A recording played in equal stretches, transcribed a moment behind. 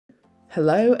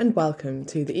Hello and welcome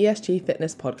to the ESG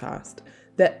Fitness Podcast.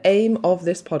 The aim of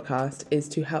this podcast is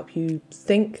to help you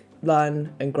think,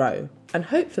 learn and grow, and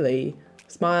hopefully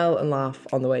smile and laugh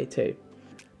on the way too.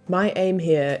 My aim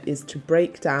here is to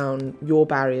break down your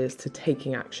barriers to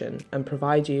taking action and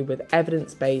provide you with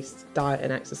evidence-based diet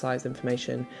and exercise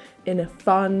information in a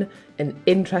fun and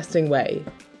interesting way.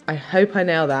 I hope I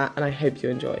nail that and I hope you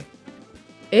enjoy.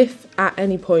 If at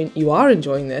any point you are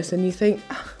enjoying this and you think,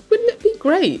 wouldn't it be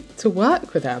great to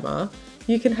work with Emma,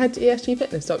 you can head to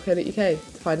esgfitness.co.uk to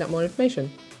find out more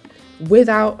information.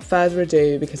 Without further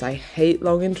ado, because I hate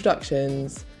long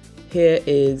introductions, here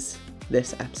is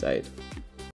this episode.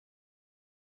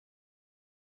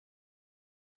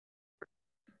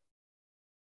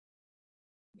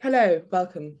 Hello,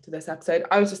 welcome to this episode.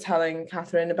 I was just telling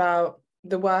Catherine about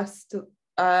the worst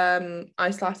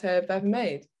iced latte I've ever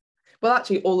made. Well,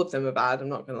 actually, all of them are bad, I'm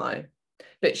not going to lie.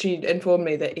 But she informed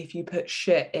me that if you put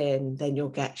shit in, then you'll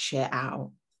get shit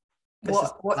out.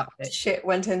 What shit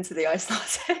went into the iced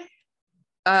latte?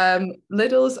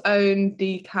 Lidl's own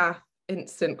decaf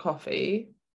instant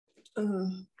coffee.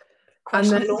 And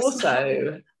then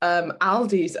also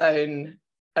Aldi's own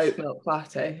oat milk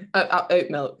latte. Oat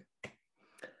milk.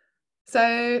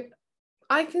 So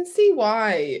I can see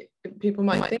why people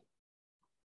might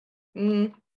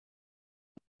think,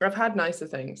 I've had nicer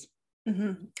things.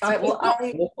 Mm-hmm.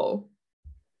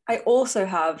 I also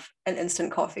have an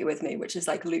instant coffee with me, which is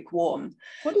like lukewarm.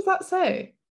 What does that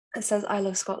say? It says I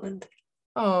love Scotland.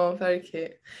 Oh, very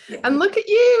cute. Yeah. And look at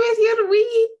you with your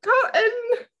wee cotton.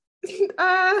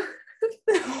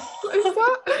 What is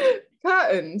that?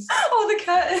 Curtains. Oh, the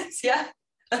curtains, yeah.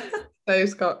 So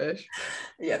Scottish.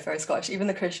 Yeah, very Scottish. Even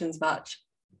the cushions match.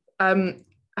 Do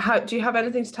you have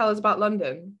anything to tell us about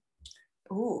London?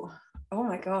 Oh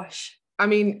my gosh. I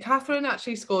mean, Catherine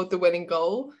actually scored the winning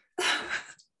goal.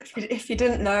 If you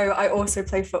didn't know, I also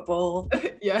play football.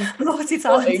 Yeah.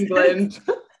 Multi-talented. England.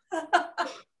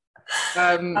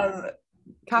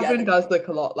 Catherine does look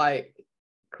a lot like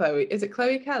Chloe. Is it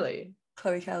Chloe Kelly?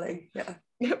 Chloe Kelly, yeah.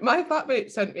 My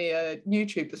flatmate sent me a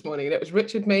YouTube this morning and it was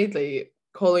Richard Madeley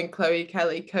calling Chloe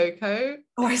Kelly Coco.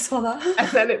 Oh, I saw that. And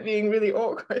then it being really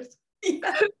awkward.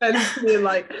 Yeah. And being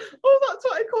like, oh, that's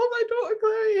what I call my daughter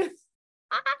Chloe.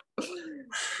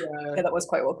 Yeah, that was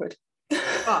quite awkward.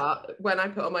 But when I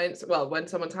put on my when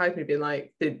someone tagged me being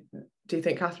like, do you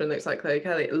think Catherine looks like Chloe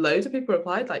Kelly? Loads of people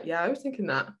replied like, yeah, I was thinking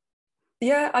that.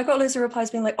 Yeah, I got loads of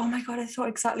replies being like, oh my god, I thought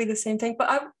exactly the same thing.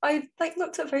 But I like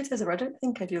looked at photos of her. I don't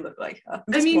think I do look like her.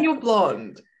 I mean, you're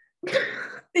blonde.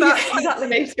 That's exactly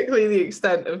basically the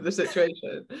extent of the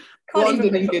situation. Blonde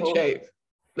and in good shape.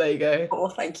 There you go. Oh,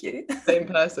 thank you. Same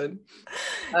person.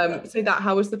 So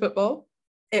how was the football?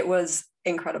 It was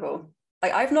incredible.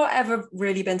 Like, I've not ever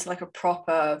really been to like a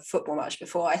proper football match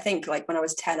before. I think like when I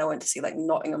was 10, I went to see like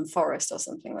Nottingham Forest or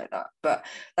something like that, but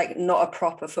like not a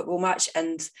proper football match.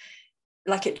 And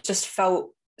like it just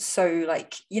felt so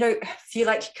like, if you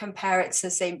like compare it to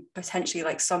say potentially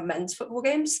like some men's football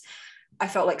games, I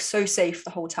felt like so safe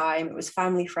the whole time. It was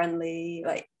family friendly,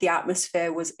 like the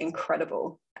atmosphere was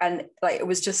incredible. And like it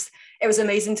was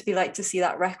amazing to be like to see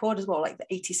that record as well, like the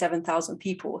 87,000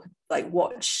 people like were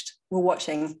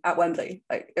watching at Wembley.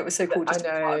 Like it was so cool. I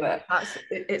know,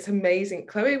 it's amazing.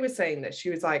 Chloe was saying that she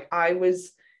was like, I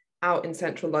was out in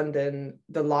central London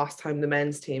the last time the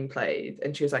men's team played,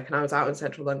 and she was like, and I was out in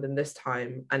central London this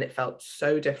time and it felt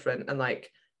so different and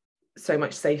like so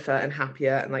much safer and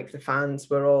happier, and like the fans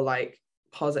were all like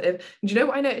positive. And do you know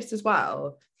what I noticed as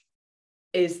well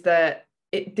is that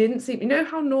it didn't seem,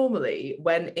 how normally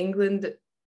when England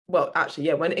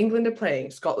are playing,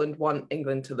 Scotland want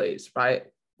England to lose, right?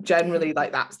 Generally,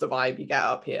 like that's the vibe you get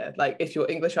up here. Like if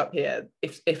you're English up here,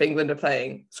 if England are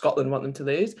playing, Scotland want them to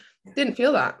lose. Didn't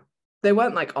feel that. They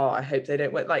weren't like, oh, I hope they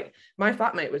don't win. Like my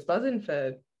flatmate was buzzing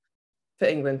for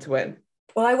England to win.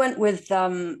 Well, I went with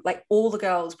like all the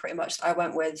girls pretty much I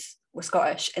went with were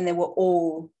Scottish, and they were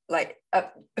all like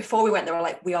before we went, they were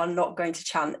like, we are not going to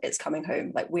chant "It's coming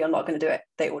home." Like we are not going to do it.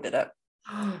 They all did it.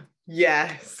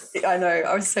 Yes, I know.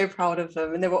 I was so proud of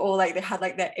them, and they were all like, they had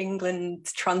like their England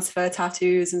transfer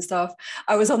tattoos and stuff.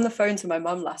 I was on the phone to my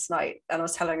mum last night, and I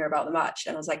was telling her about the match,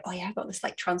 and I was like, oh yeah, I got this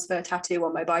like transfer tattoo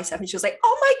on my bicep, and she was like,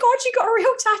 oh my god, you got a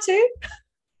real tattoo?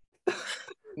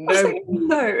 No, I was like,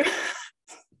 no.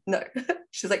 No,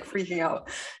 she's like freaking out.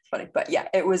 It's funny, but yeah,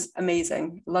 it was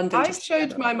amazing. London. I've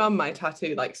showed my mum my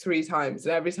tattoo like 3 times,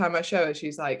 and every time I show her,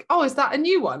 she's like, "Oh, is that a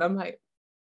new one?" I'm like,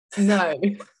 "No,"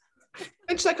 and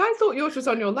she's like, "I thought yours was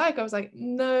on your leg." I was like,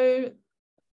 "No,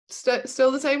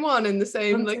 still the same one in the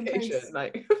same location."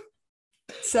 Like,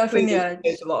 surfing the edge.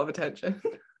 It's a lot of attention.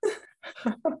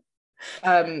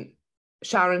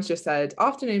 Sharon's just said,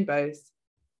 afternoon both.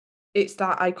 It's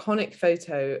that iconic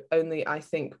photo, only I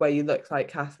think where you look like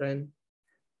Catherine.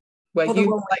 Where Or the you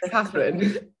one look with like the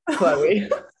Catherine, Chloe.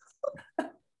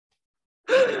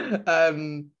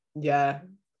 Yeah.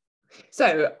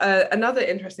 So another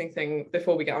interesting thing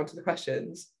before we get on to the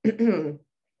questions,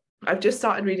 I've just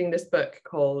started reading this book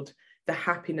called The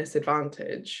Happiness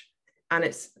Advantage. And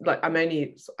it's like, I'm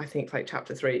only, I think, like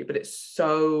chapter 3, but it's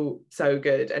so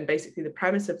good. And basically the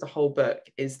premise of the whole book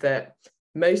is that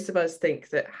most of us think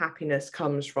that happiness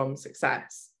comes from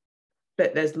success,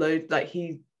 but there's loads, like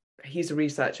he's a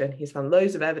researcher and he's found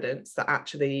loads of evidence that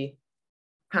actually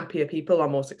happier people are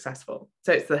more successful.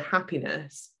 So it's the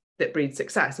happiness that breeds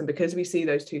success. And because we see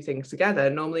those two things together,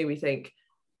 normally we think,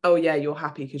 oh yeah, you're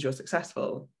happy because you're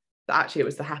successful. But actually it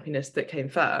was the happiness that came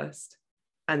first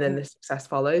and then the success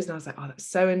follows. And I was like, oh, that's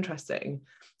so interesting.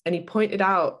 And he pointed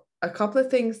out a couple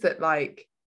of things that, like,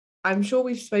 I'm sure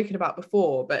we've spoken about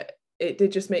before, but it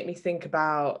did just make me think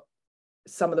about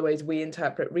some of the ways we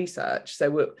interpret research. So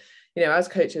we're, as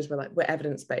coaches, we're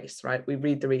evidence-based, right? We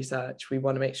read the research, we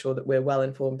want to make sure that we're well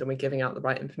informed and we're giving out the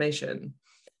right information.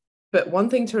 But one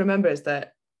thing to remember is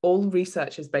that all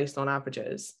research is based on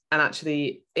averages. And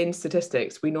actually in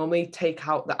statistics, we normally take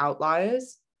out the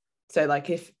outliers. So like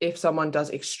if someone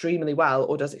does extremely well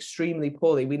or does extremely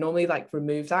poorly, we normally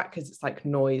remove that because it's like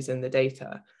noise in the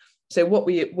data. So what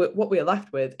we are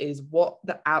left with is what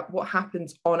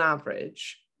happens on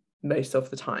average most of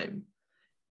the time,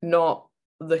 not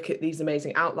look at these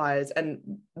amazing outliers.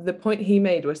 And the point he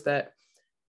made was that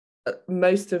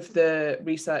most of the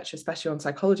research, especially on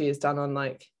psychology, is done on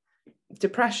like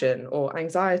depression or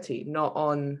anxiety, not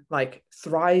on like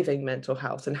thriving mental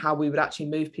health and how we would actually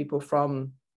move people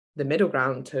from the middle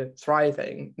ground to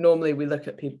thriving. Normally we look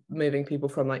at moving people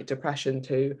from like depression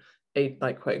to a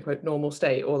like quote unquote normal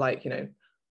state, or like,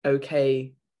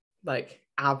 okay, like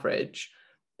average,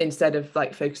 instead of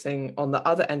like focusing on the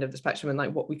other end of the spectrum and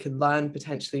like what we could learn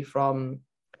potentially from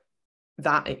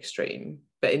that extreme.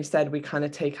 But instead we kind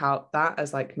of take out that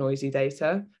as like noisy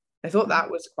data. I thought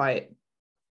that was quite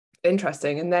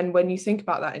interesting. And then when you think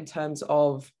about that in terms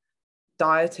of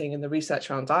dieting and the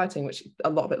research around dieting, which a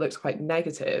lot of it looks quite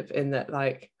negative in that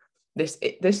like this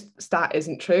stat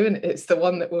isn't true, and it's the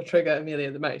one that will trigger Amelia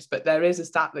the most, but there is a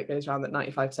stat that goes around that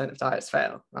 95% of diets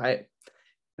fail, right?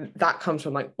 That comes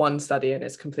from like one study and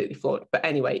it's completely flawed. But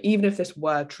anyway, even if this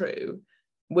were true,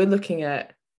 we're looking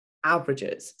at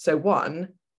averages. So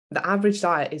one, the average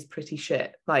diet is pretty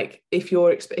shit. Like if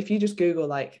you just Google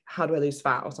like how do I lose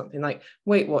fat or something, like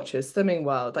Weight Watchers, Slimming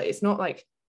World, like it's not like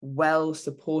well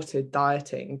supported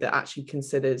dieting that actually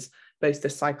considers both the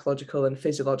psychological and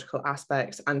physiological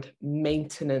aspects and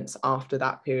maintenance after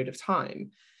that period of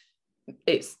time.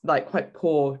 It's like quite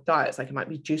poor diets, like it might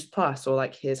be Juice Plus or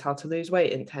like here's how to lose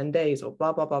weight in 10 days or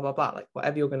blah blah blah blah blah, like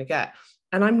whatever you're going to get.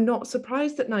 And I'm not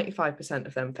surprised that 95%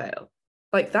 of them fail.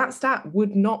 Like that stat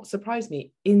would not surprise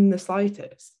me in the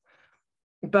slightest.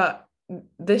 But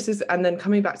this is, and then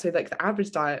coming back to like the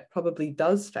average diet probably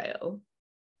does fail,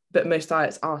 but most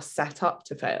diets are set up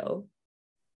to fail.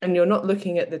 And you're not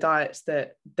looking at the diets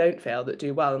that don't fail, that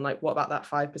do well, and like what about that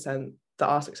 5% that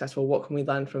are successful? What can we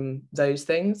learn from those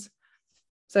things?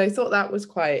 So I thought that was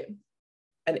quite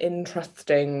an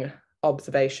interesting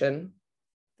observation.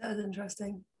 That is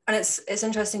interesting. And it's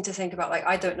interesting to think about, like,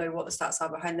 I don't know what the stats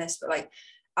are behind this, but like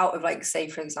out of like, say,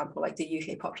 for example, like the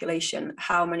UK population,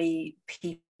 how many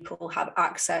people have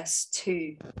access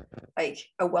to like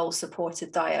a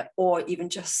well-supported diet, or even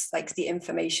just like the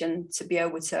information to be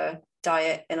able to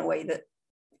diet in a way that,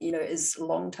 is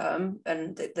long-term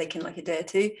and that they can like adhere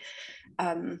to.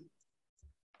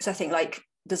 So I think like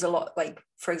there's a lot, like,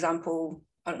 for example,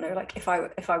 I don't know, like if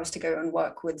I was to go and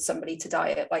work with somebody to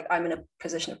diet, like I'm in a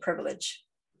position of privilege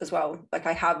as well. Like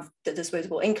I have the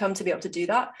disposable income to be able to do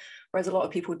that, whereas a lot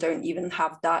of people don't even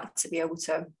have that to be able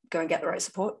to go and get the right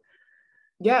support.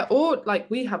 Yeah, or like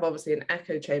we have obviously an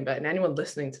echo chamber, and anyone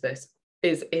listening to this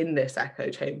is in this echo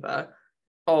chamber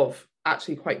of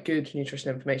actually quite good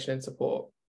nutrition information and support.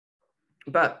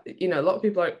 But a lot of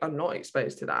people are not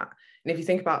exposed to that. And if you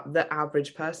think about the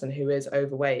average person who is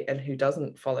overweight and who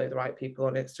doesn't follow the right people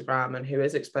on Instagram and who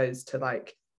is exposed to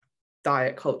like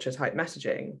diet culture type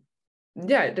messaging,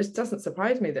 yeah, it just doesn't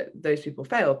surprise me that those people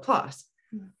fail. Plus,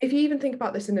 if you even think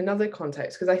about this in another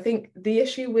context, because I think the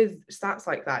issue with stats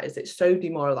like that is it's so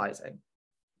demoralizing.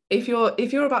 If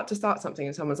you're about to start something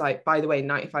and someone's like, by the way,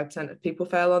 95% of people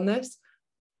fail on this,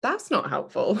 that's not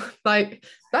helpful. Like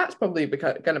that's probably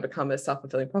going to become a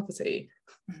self-fulfilling prophecy.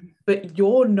 But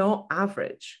you're not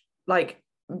average. Like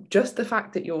just the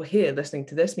fact that you're here listening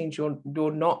to this means you're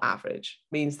not average,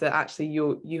 means that actually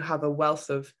you have a wealth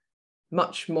of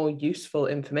much more useful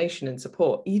information and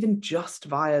support, even just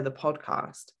via the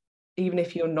podcast, even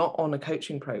if you're not on a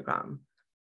coaching program,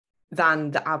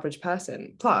 than the average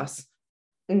person. Plus,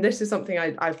 and this is something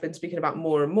I've been speaking about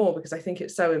more and more because I think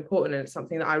it's so important, and it's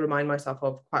something that I remind myself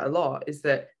of quite a lot, is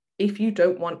that if you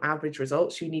don't want average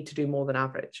results, you need to do more than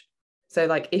average. So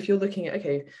like if you're looking at,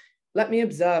 okay, let me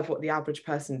observe what the average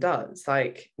person does.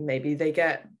 Like maybe they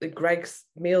get the Greg's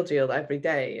meal deal every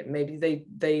day, and maybe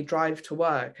they drive to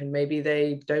work, and maybe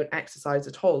they don't exercise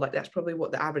at all. Like that's probably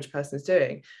what the average person is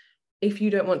doing. If you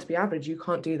don't want to be average, you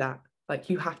can't do that. Like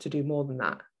you have to do more than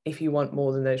that if you want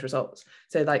more than those results.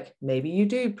 So like maybe you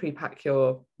do pre-pack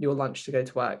your lunch to go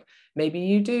to work. Maybe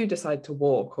you do decide to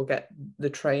walk or get the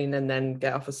train and then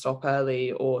get off a stop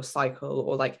early, or cycle,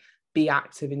 or like be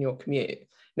active in your commute.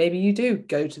 Maybe you do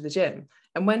go to the gym.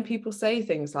 And when people say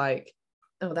things like,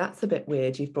 oh, that's a bit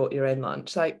weird, you've brought your own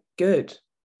lunch, like good,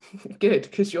 good,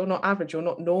 because you're not average, you're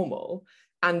not normal.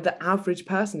 And the average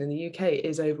person in the UK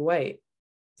is overweight.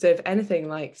 So if anything,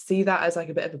 like see that as like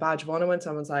a bit of a badge of honor when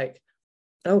someone's like,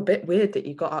 oh, a bit weird that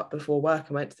you got up before work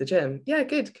and went to the gym. Yeah,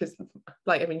 good, because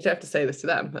like, I mean, you don't have to say this to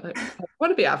them. I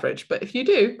want to be average, but if you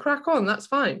do, crack on, that's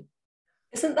fine.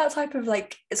 Isn't that type of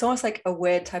like, it's almost like a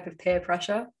weird type of peer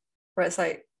pressure where it's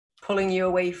like pulling you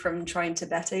away from trying to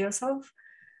better yourself,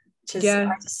 which is,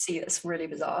 I just see it's really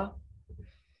bizarre.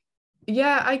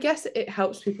 Yeah, I guess it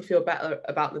helps people feel better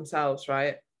about themselves,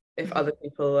 right? If other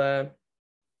people are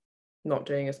not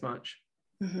doing as much.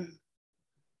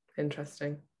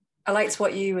 Interesting. I liked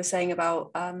what you were saying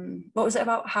about what was it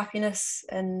about happiness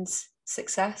and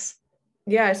success?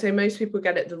 Yeah, so most people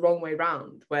get it the wrong way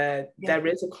round, where there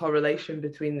is a correlation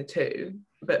between the two,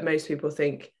 but most people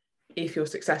think if you're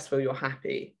successful, you're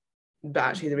happy. But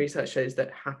actually the research shows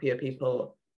that happier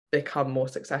people become more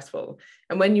successful.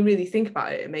 And when you really think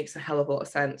about it, it makes a hell of a lot of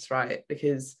sense, right?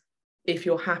 Because if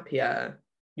you're happier,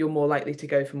 you're more likely to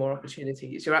go for more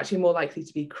opportunities. You're actually more likely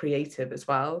to be creative as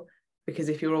well. Because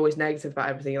if you're always negative about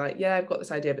everything, you're like, yeah, I've got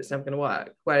this idea, but it's never going to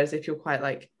work. Whereas if you're quite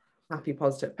like happy,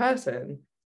 positive person,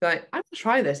 like, I'm gonna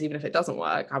try this, even if it doesn't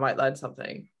work, I might learn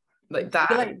something. Like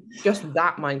that, just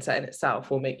that mindset in itself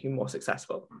will make you more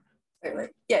successful.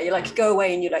 Yeah, you like go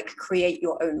away and you like create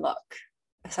your own luck,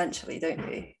 essentially,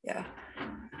 don't you? Yeah.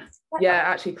 Yeah,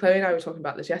 actually, Chloe and I were talking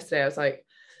about this yesterday. I was like,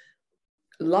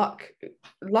 luck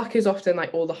is often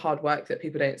like all the hard work that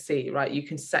people don't see, right? You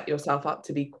can set yourself up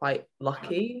to be quite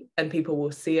lucky and people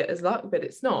will see it as luck, but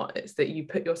it's not. It's that you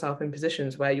put yourself in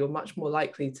positions where you're much more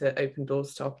likely to open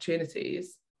doors to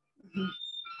opportunities.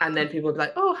 And then people will be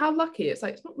like, oh, how lucky. It's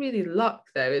like, it's not really luck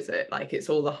though, is it? Like it's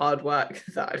all the hard work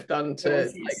that I've done to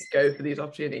like go for these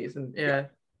opportunities. And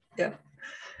yeah.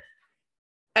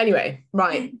 Anyway,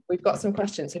 right, we've got some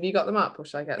questions. Have you got them up, or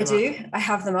should I get them up? I do. I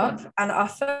have them up. And our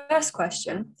first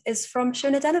question is from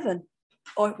Shona Denovan,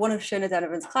 or one of Shona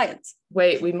Denovan's clients.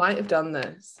 Wait, we might have done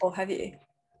this. Or have you?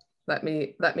 Let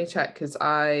me check, because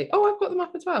I've got them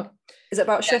up as well. Is it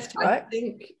about shift work? I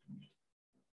think.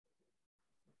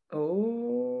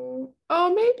 Oh,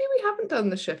 maybe we haven't done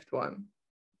the shift one.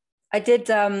 I did.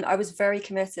 I was very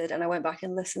committed, and I went back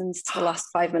and listened to the last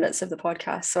 5 minutes of the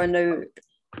podcast, so I know.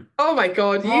 Oh my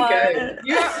God, you go.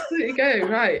 You absolutely go.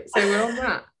 Right. So we're on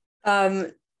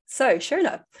that. So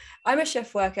Shona, I'm a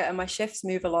shift worker and my shifts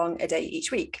move along a day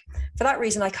each week. For that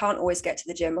reason, I can't always get to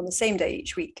the gym on the same day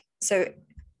each week. So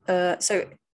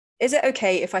is it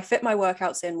okay if I fit my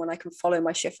workouts in when I can follow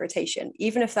my shift rotation,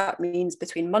 even if that means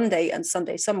between Monday and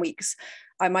Sunday? Some weeks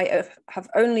I might have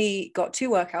only got 2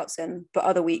 workouts in, but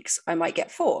other weeks I might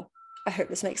get 4. I hope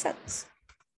this makes sense.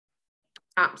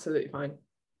 Absolutely fine.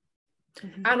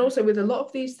 And also with a lot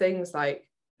of these things, like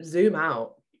zoom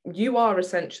out. You are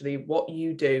essentially what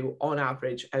you do on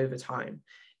average over time.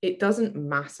 It doesn't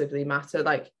massively matter.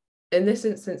 Like in this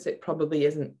instance, it probably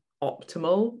isn't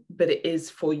optimal, but it is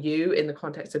for you in the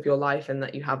context of your life and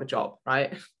that you have a job,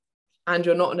 right? And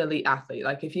you're not an elite athlete.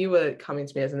 Like if you were coming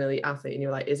to me as an elite athlete and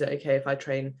you're like, is it okay if I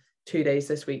train 2 days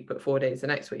this week, but 4 days the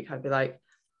next week? I'd be like,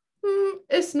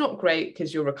 it's not great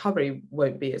because your recovery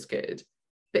won't be as good.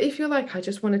 But if you're like, I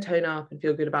just want to tone up and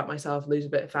feel good about myself, lose a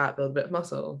bit of fat, build a bit of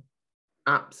muscle,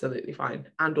 absolutely fine.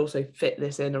 And also fit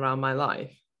this in around my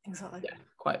life. Exactly. Yeah,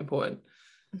 quite important.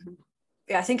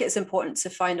 Yeah, I think it's important to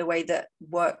find a way that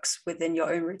works within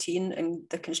your own routine and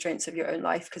the constraints of your own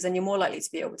life, because then you're more likely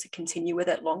to be able to continue with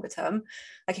it longer term.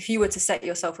 Like if you were to set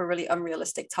yourself a really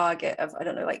unrealistic target of, I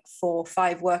don't know, like 4 or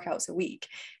 5 workouts a week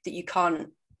that you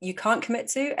can't commit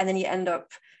to, and then you end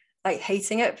up like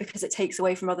hating it because it takes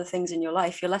away from other things in your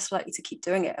life, you're less likely to keep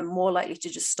doing it and more likely to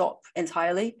just stop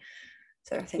entirely.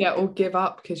 So I think, or give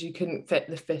up because you couldn't fit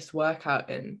the 5th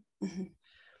workout in.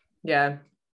 Yeah,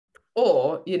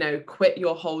 Or, you know, quit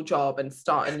your whole job and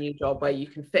start a new job where you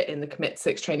can fit in the Commit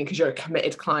 6 training because you're a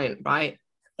committed client, right?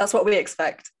 That's what we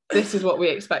expect. This is what we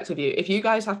expect of you. If you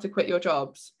guys have to quit your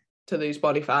jobs to lose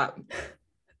body fat,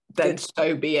 then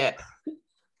so be it.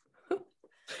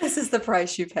 This is the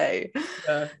price you pay.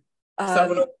 Yeah.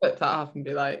 Someone will flip that up and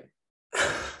be like.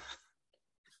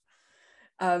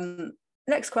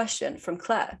 Next question from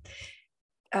Claire.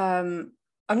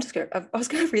 I was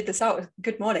going to read this out.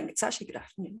 Good morning. It's actually good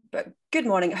afternoon, but good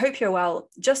morning. I hope you're well.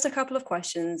 Just a couple of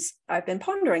questions I've been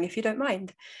pondering, if you don't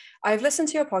mind. I've listened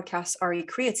to your podcast, RE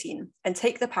Creatine, and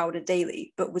take the powder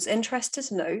daily, but was interested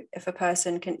to know if a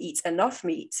person can eat enough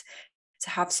meat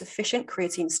to have sufficient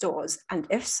creatine stores, and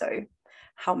if so,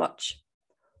 how much?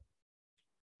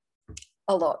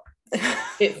 A lot.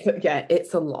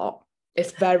 It's a lot.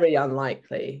 It's very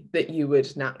unlikely that you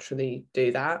would naturally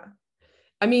do that.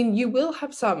 I mean, you will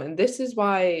have some, and this is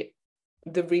why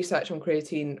the research on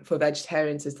creatine for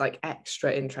vegetarians is like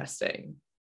extra interesting,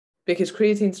 because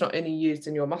creatine's not only used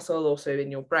in your muscle, also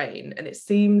in your brain. And it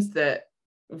seems that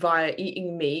via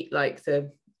eating meat, like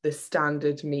the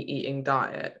standard meat eating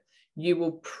diet, you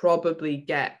will probably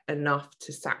get enough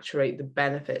to saturate the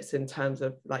benefits in terms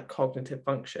of like cognitive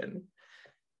function,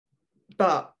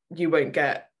 but you won't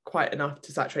get quite enough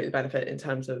to saturate the benefit in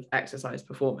terms of exercise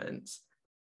performance.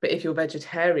 But if you're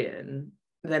vegetarian,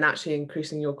 then actually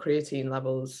increasing your creatine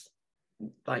levels,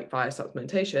 like via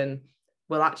supplementation,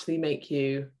 will actually make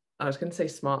you, I was going to say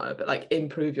smarter, but like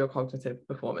improve your cognitive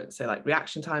performance. So like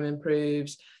reaction time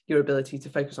improves, your ability to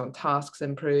focus on tasks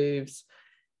improves.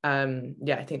 I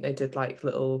think they did like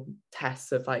little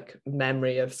tests of like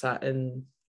memory of certain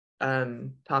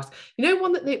tasks. You know,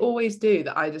 one that they always do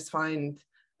that I just find,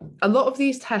 a lot of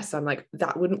these tests I'm like,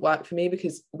 that wouldn't work for me,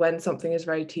 because when something is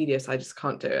very tedious, I just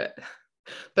can't do it.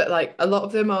 But like a lot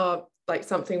of them are like,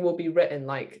 something will be written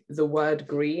like the word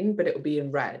green, but it will be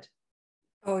in red.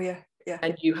 Oh yeah.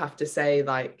 And you have to say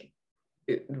like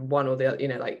one or the other, you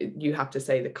know, like you have to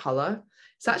say the color.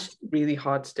 It's actually really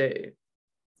hard to do.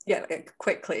 Yeah, like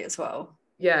quickly as well.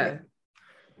 Yeah,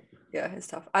 it's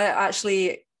tough. I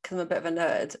actually, because I'm a bit of a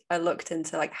nerd, I looked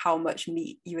into like how much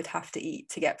meat you would have to eat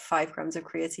to get 5 grams of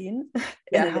creatine.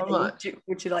 Yeah, how much?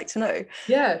 Would you like to know?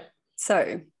 Yeah.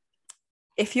 So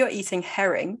if you're eating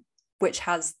herring, which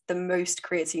has the most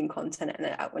creatine content in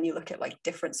it, when you look at like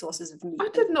different sources of meat. I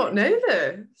did not know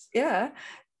this. Yeah.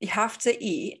 You have to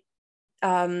eat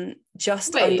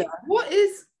just Wait, under. what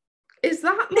is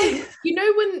that like? You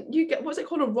know, when you get, what's it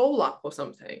called, a roll up or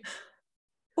something?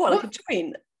 What, like a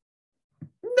joint?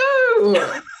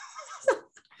 No.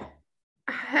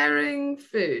 Herring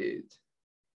food.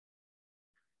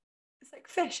 It's like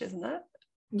fish, isn't it?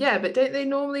 Yeah, but don't they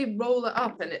normally roll it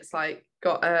up and it's like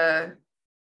got a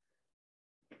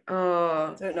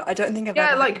I don't know. I don't think I've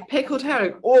ever like pickled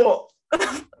herring. Or do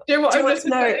you know what I'm just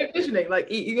envisioning? Like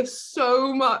eating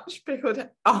so much pickled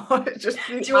oh, it just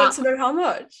do you want to know how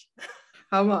much?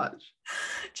 How much?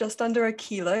 Just under a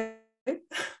kilo.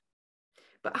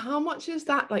 But how much is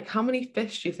that? Like, how many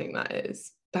fish do you think that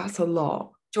is? That's a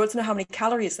lot. Do you want to know how many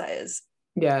calories that is?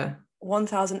 Yeah.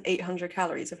 1,800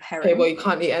 calories of herring. Okay, well, you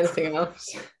can't eat anything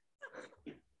else.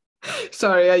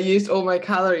 Sorry, I used all my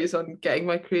calories on getting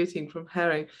my creatine from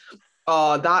herring.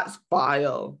 Oh, that's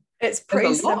vile. It's pretty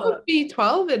There's a lot of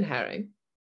B12 in herring.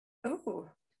 Oh.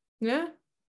 Yeah.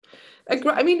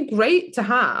 I mean, great to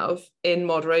have in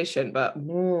moderation, but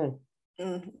no.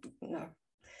 I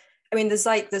mean,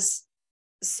 there's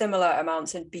similar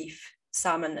amounts in beef,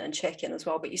 salmon, and chicken as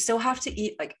well, but you still have to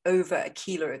eat like over a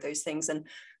kilo of those things. And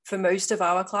for most of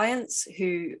our clients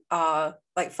who are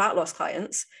like fat loss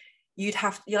clients,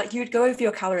 you'd go over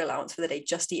your calorie allowance for the day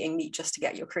just eating meat just to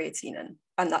get your creatine in,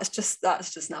 and that's just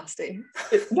nasty.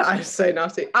 That is so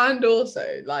nasty. And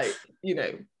also, like, you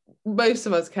know, most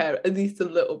of us care at least a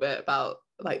little bit about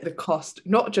like the cost,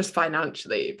 not just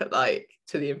financially, but like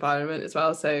to the environment as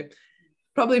well. So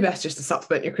probably best just to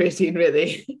supplement your creatine,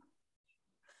 really.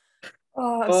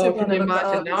 Can you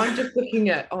imagine? Now I'm just looking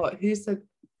at, who said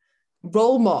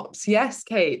roll mops? Yes,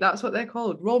 Kate, that's what they're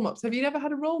called, roll mops. Have you never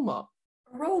had a roll mop?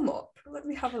 A roll mop? Let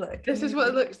me have a look. This is what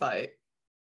it looks like.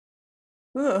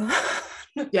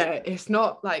 Yeah, it's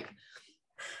not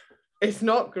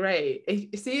great.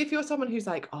 If you're someone who's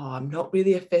like, I'm not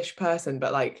really a fish person,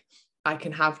 but like I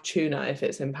can have tuna if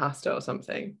it's in pasta or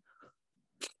something.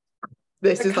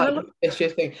 This is like the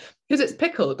fishiest thing, because it's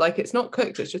pickled, like it's not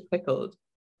cooked, it's just pickled.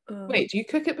 Wait, do you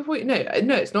cook it before you? No,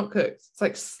 it's not cooked.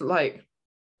 It's like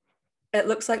it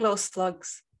looks like little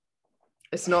slugs.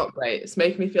 It's not great. It's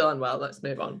making me feel unwell. Let's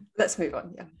move on. Let's move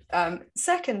on. Yeah.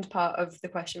 Second part of the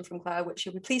question from Claire, which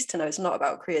you'll be pleased to know is not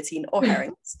about creatine or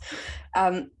herrings.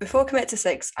 Before Commit to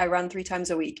 6, I ran 3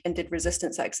 times a week and did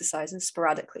resistance exercises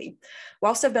sporadically.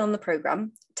 Whilst I've been on the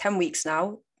program, 10 weeks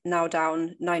now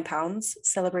down 9 pounds,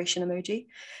 celebration emoji,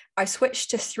 I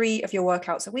switched to 3 of your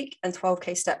workouts a week and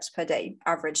 12k steps per day,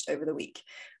 averaged over the week,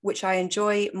 which I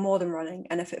enjoy more than running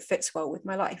and if it fits well with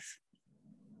my life.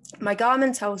 My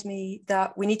Garmin tells me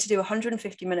that we need to do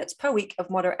 150 minutes per week of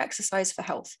moderate exercise for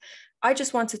health. I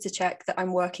just wanted to check that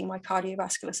I'm working my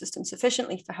cardiovascular system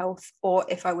sufficiently for health, or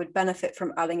if I would benefit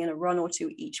from adding in a run or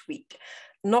 2 each week,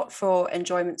 not for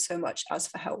enjoyment so much as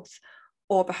for health,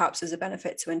 or perhaps as a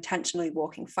benefit to intentionally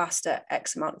walking faster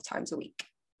X amount of times a week.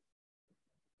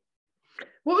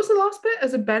 What was the last bit?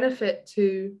 As a benefit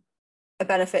to? A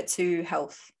benefit to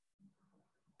health.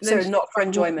 Then so not for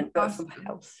enjoyment, but faster. for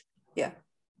health. Yeah.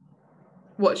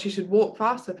 What, she should walk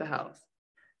faster for health?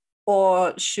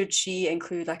 Or should she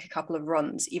include like a couple of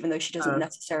runs, even though she doesn't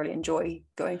necessarily enjoy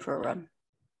going for a run?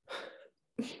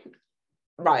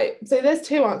 Right. So there's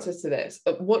 2 answers to this.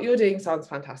 What you're doing sounds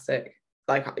fantastic.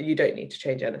 Like, you don't need to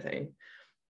change anything.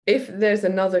 If there's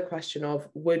another question of,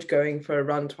 would going for a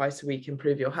run twice a week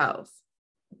improve your health?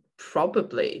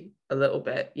 Probably a little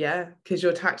bit, yeah, because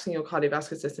you're taxing your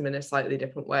cardiovascular system in a slightly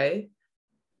different way.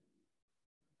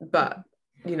 But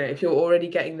you know, if you're already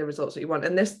getting the results that you want,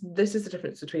 and this is the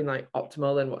difference between like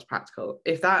optimal and what's practical.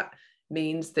 If that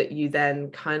means that you then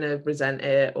kind of resent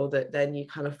it, or that then you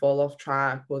kind of fall off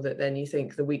track, or that then you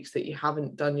think the weeks that you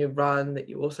haven't done your run, that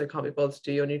you also can't be bothered to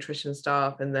do your nutrition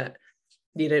stuff, and that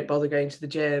you don't bother going to the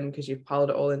gym because you've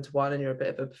piled it all into one and you're a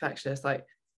bit of a perfectionist, like,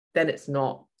 then it's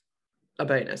not a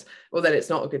bonus, or then it's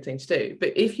not a good thing to do.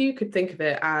 But if you could think of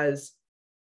it as,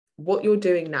 what you're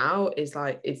doing now is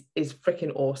like, is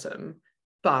freaking awesome,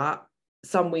 but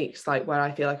some weeks, like, where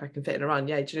I feel like I can fit in a run,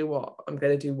 yeah, do you know what, I'm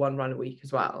going to do 1 run a week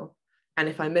as well, and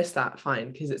if I miss that,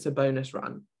 fine, because it's a bonus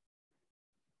run,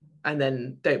 and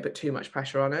then don't put too much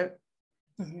pressure on it.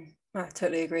 I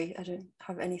totally agree. I don't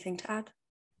have anything to add.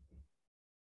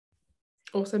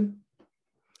 Awesome.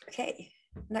 Okay,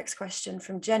 next question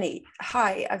from Jenny.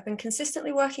 Hi, I've been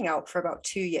consistently working out for about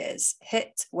 2 years,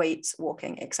 HIIT, weights,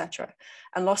 walking, etc.,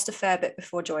 and lost a fair bit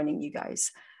before joining you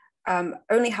guys.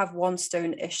 Only have 1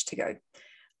 stone-ish to go.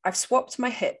 I've swapped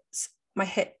my HIIT,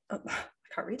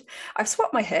 I've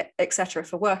swapped my HIIT, etc.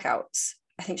 for workouts.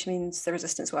 I think she means the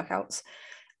resistance workouts.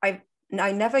 I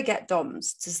never get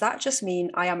DOMs. Does that just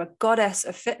mean I am a goddess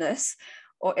of fitness,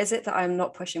 or is it that I'm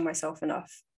not pushing myself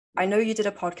enough? I know you did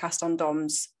a podcast on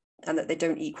DOMs and that they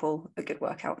don't equal a good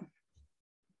workout.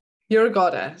 You're a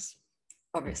goddess.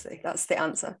 Obviously, that's the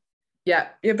answer. Yeah,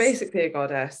 you're basically a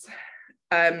goddess.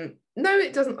 No,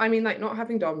 it doesn't. I mean, like, not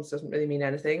having DOMs doesn't really mean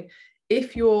anything.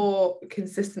 If you're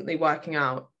consistently working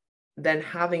out, then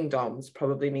having DOMs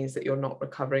probably means that you're not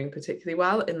recovering particularly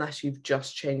well, unless you've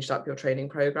just changed up your training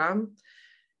program.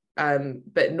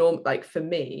 But like, for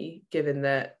me, given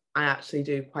that I actually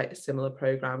do quite a similar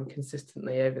program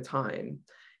consistently over time,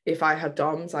 if I have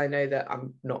DOMs, I know that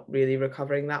I'm not really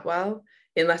recovering that well,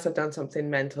 unless I've done something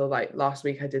mental. Like last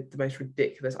week, I did the most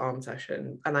ridiculous arm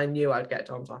session and I knew I'd get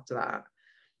DOMs after that.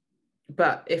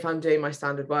 But if I'm doing my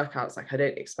standard workouts, like, I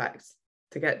don't expect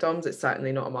to get DOMs. It's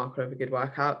certainly not a marker of a good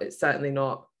workout. It certainly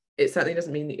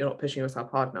doesn't mean that you're not pushing yourself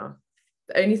hard enough.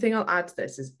 The only thing I'll add to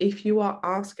this is, if you are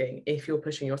asking if you're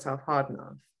pushing yourself hard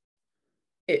enough,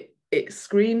 it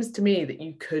screams to me that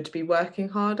you could be working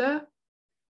harder.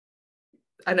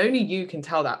 And only you can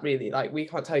tell that, really. Like, we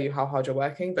can't tell you how hard you're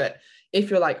working, but if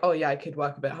you're like, oh yeah, I could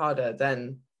work a bit harder,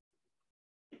 then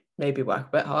maybe work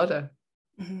a bit harder.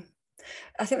 Mm-hmm.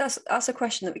 I think that's a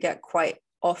question that we get quite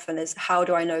often, is how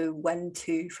do I know when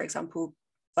to, for example,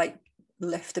 like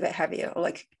lift a bit heavier or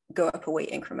like go up a weight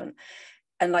increment?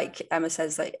 And like Emma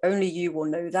says, like, only you will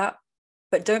know that.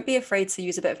 But don't be afraid to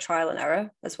use a bit of trial and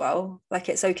error as well. Like,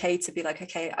 it's okay to be like,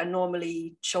 okay, I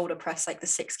normally shoulder press like the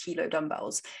 6 kilo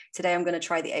dumbbells. Today I'm going to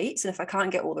try the 8s. And if I can't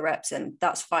get all the reps in,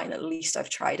 that's fine. At least I've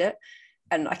tried it.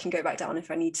 And I can go back down if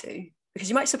I need to. Because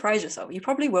you might surprise yourself. You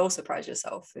probably will surprise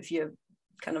yourself if you're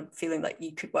kind of feeling like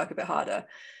you could work a bit harder.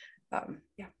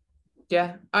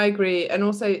 Yeah, I agree. And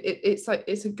also it's like,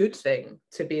 it's a good thing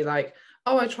to be like,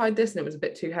 oh, I tried this and it was a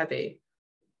bit too heavy.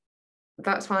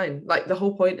 That's fine. Like, the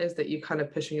whole point is that you're kind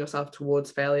of pushing yourself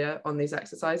towards failure on these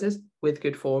exercises with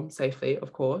good form, safely,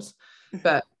 of course,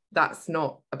 but that's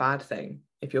not a bad thing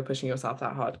if you're pushing yourself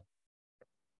that hard.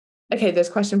 Okay, there's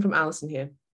a question from Alison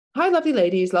here. Hi, lovely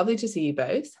ladies. Lovely to see you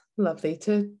both. Lovely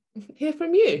to hear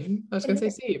from you. I was going to say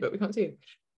see you, but we can't see you.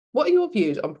 What are your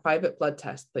views on private blood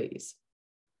tests, please?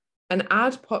 an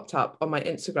ad popped up on my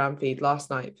Instagram feed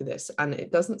last night for this, and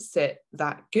it doesn't sit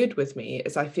that good with me,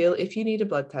 as I feel if you need a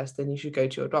blood test, then you should go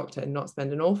to your doctor and not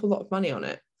spend an awful lot of money on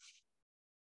it.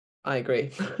 I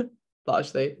agree,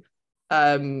 largely.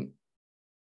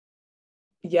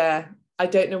 Yeah, I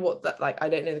don't know what that, like, I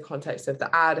don't know the context of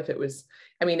the ad. If it was,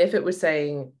 I mean, if it was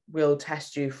saying we'll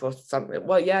test you for something,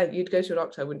 well, yeah, you'd go to a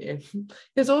doctor, wouldn't you?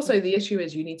 Because also the issue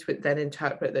is you need to then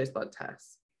interpret those blood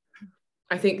tests.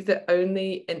 I think the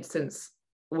only instance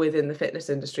within the fitness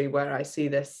industry where I see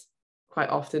this quite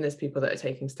often is people that are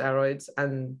taking steroids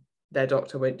and their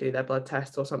doctor won't do their blood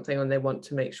test or something, and they want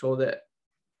to make sure that,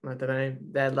 I don't know,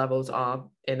 their levels are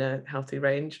in a healthy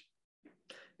range,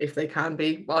 if they can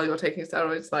be, while you're taking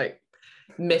steroids, like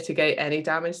mitigate any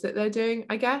damage that they're doing,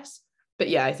 I guess. But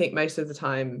yeah, I think most of the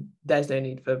time there's no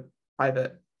need for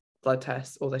private blood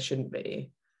tests, or there shouldn't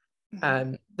be.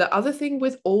 The other thing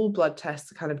with all blood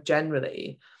tests kind of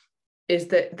generally is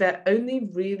that they're only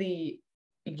really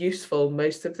useful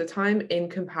most of the time in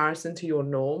comparison to your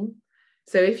norm.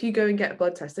 So if you go and get a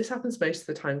blood test, this happens most of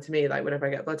the time to me, like whenever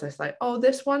I get a blood test, like, oh,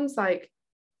 this one's like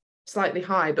slightly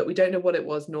high, but we don't know what it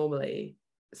was normally,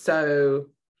 so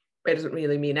it doesn't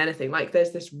really mean anything. Like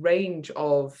there's this range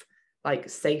of like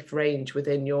safe range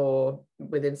within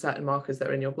certain markers that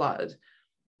are in your blood,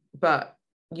 but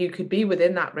you could be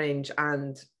within that range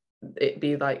and it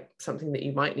be like something that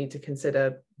you might need to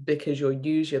consider because you're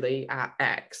usually at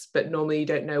X, but normally you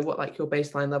don't know what like your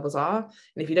baseline levels are.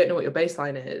 And if you don't know what your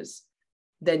baseline is,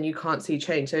 then you can't see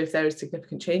change. So if there is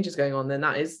significant changes going on, then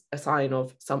that is a sign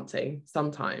of something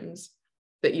sometimes,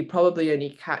 that you probably only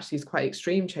catch these quite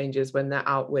extreme changes when they're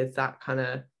out with that kind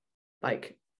of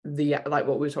like like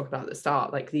what we were talking about at the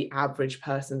start, like the average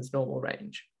person's normal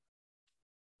range.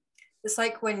 It's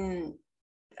like when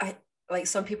like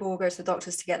some people will go to the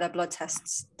doctors to get their blood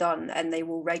tests done, and they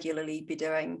will regularly be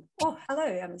doing, oh, hello,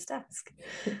 Emma's desk.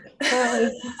 Hi.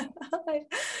 Hi.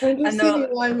 I'm just seeing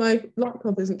why my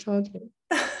laptop isn't charging.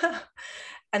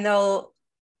 And they'll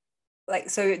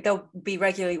be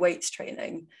regularly weights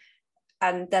training,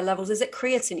 and their levels, is it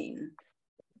creatinine?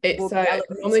 It's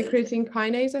normally creatine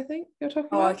kinase, I think you're talking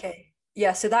about. Okay.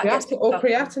 Yeah, so that gets picked up.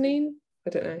 Creatinine? I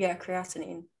don't know. Yeah,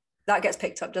 creatinine. That gets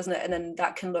picked up, doesn't it? And then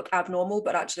that can look abnormal,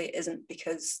 but actually it isn't,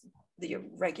 because you're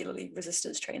regularly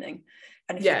resistance training.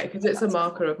 And because it's a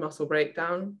marker of muscle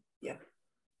breakdown.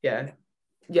 Yeah,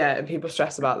 and people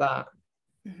stress about that.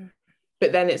 Mm-hmm.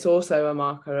 But then it's also a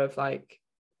marker of like,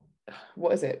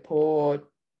 what is it, poor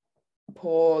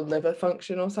liver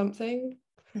function or something.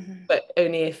 Mm-hmm. But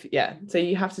only if, so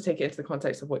you have to take it into the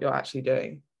context of what you're actually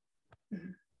doing.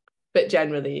 Mm-hmm. But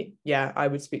generally, I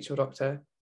would speak to your doctor.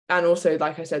 And also,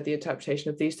 like I said, the interpretation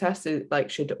of these tests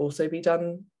should also be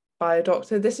done by a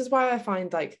doctor. This is why I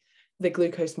find like the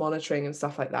glucose monitoring and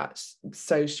stuff like that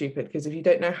so stupid, because if you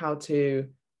don't know how to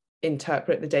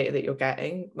interpret the data that you're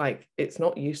getting, like it's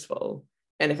not useful.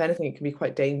 And if anything, it can be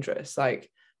quite dangerous. Like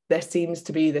there seems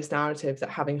to be this narrative that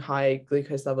having high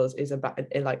glucose levels is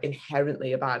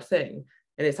inherently a bad thing.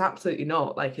 And it's absolutely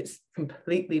not. Like it's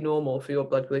completely normal for your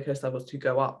blood glucose levels to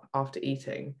go up after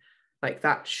eating. Like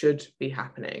that should be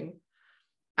happening.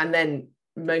 And then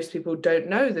most people don't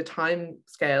know the time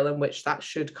scale in which that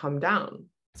should come down.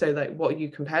 So like, what are you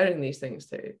comparing these things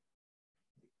to?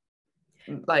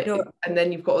 Like, and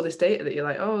then you've got all this data that you're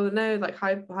like, oh no, like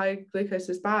high glucose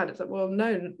is bad. It's like, well,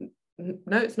 no,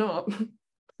 it's not.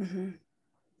 Mm-hmm. You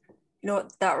know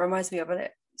what that reminds me of? And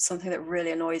something that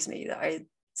really annoys me that I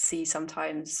see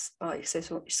sometimes on like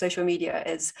social media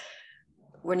is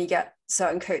when you get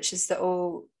certain coaches that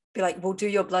will be like, we'll do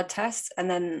your blood test and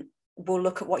then we'll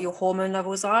look at what your hormone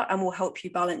levels are and we'll help you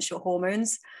balance your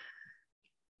hormones.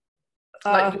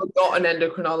 Like you're not an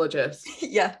endocrinologist.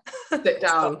 Yeah. Sit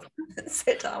down.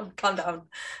 Sit down. Calm down.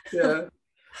 Yeah.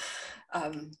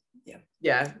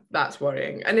 Yeah, that's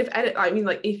worrying. And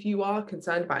if you are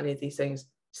concerned about any of these things,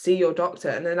 see your doctor.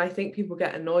 And then I think people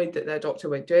get annoyed that their doctor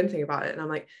won't do anything about it. And I'm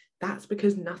like, that's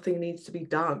because nothing needs to be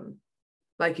done.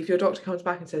 Like if your doctor comes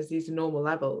back and says these are normal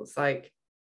levels, like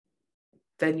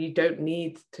then you don't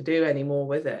need to do any more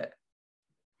with it.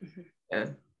 Mm-hmm. Yeah.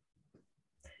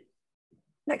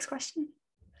 Next question.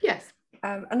 Yes.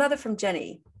 Another from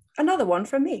Jenny. Another one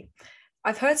from me.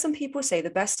 I've heard some people say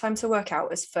the best time to work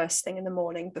out is first thing in the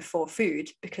morning before food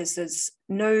because there's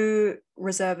no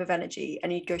reserve of energy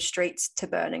and you'd go straight to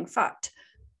burning fat.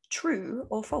 True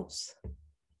or false?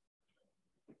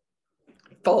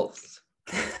 False.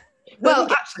 Well,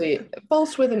 actually,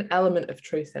 false with an element of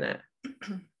truth in it.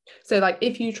 So like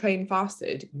if you train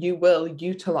fasted, you will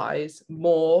utilize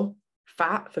more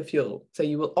fat for fuel. So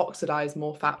you will oxidize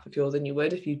more fat for fuel than you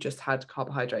would if you just had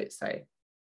carbohydrates, say.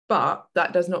 But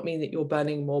that does not mean that you're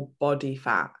burning more body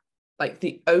fat. Like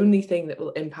the only thing that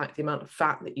will impact the amount of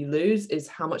fat that you lose is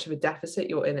how much of a deficit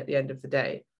you're in at the end of the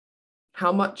day.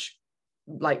 How much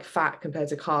like fat compared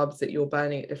to carbs that you're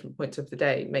burning at different points of the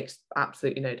day makes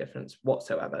absolutely no difference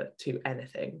whatsoever to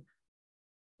anything.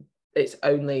 It's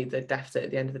only the deficit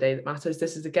at the end of the day that matters.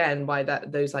 This is again why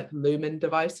those like Lumen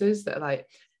devices that are like,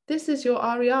 this is your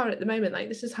RER at the moment, like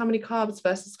this is how many carbs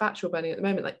versus fats you're burning at the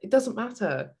moment. Like it doesn't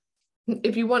matter.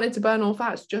 If you wanted to burn all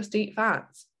fats, just eat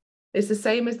fats. It's the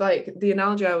same as like the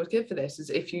analogy I always give for this is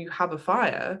if you have a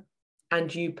fire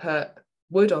and you put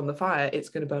wood on the fire, it's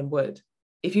going to burn wood.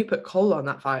 If you put coal on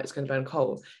that fire, it's going to burn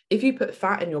coal. If you put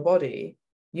fat in your body,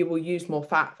 you will use more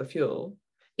fat for fuel.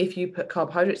 If you put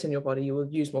carbohydrates in your body, you will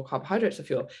use more carbohydrates for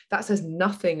fuel. That says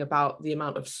nothing about the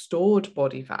amount of stored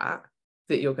body fat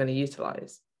that you're going to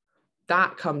utilize.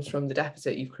 That comes from the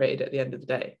deficit you've created at the end of the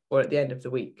day or at the end of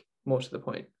the week, more to the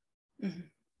point. Mm-hmm.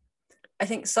 I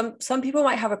think some people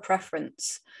might have a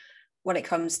preference when it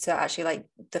comes to actually like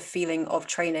the feeling of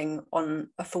training on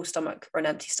a full stomach or an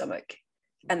empty stomach,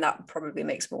 and that probably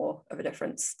makes more of a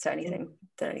difference to anything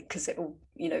than because it will,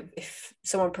 you know, if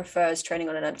someone prefers training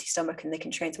on an empty stomach and they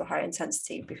can train to a higher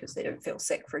intensity because they don't feel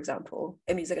sick, for example,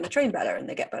 it means they're going to train better and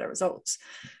they get better results.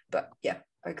 But yeah,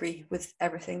 I agree with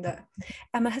everything that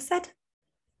Emma has said.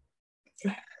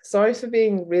 Sorry for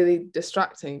being really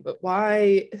distracting, but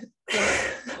why?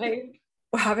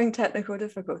 We're having technical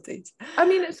difficulties. I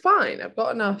mean, it's fine. I've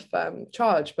got enough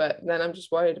charge, but then I'm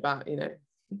just worried about, you know,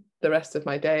 the rest of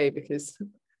my day because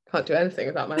I can't do anything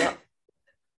without my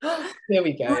laptop. Here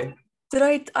we go.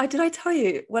 Did I tell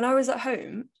you when I was at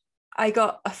home, I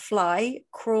got a fly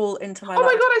crawl into my laptop.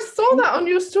 Oh my God, I saw that on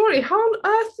your story. How on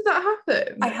earth did that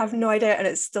happen? I have no idea, and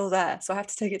it's still there. So I have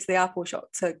to take it to the Apple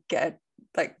shop to get it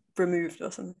like removed or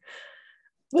something.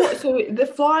 What? So the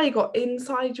fly got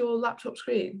inside your laptop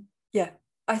screen? Yeah.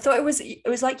 I thought it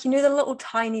was like, you know, the little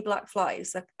tiny black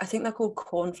flies, like I think they're called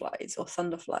corn flies or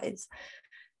thunder flies.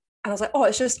 And I was like, oh,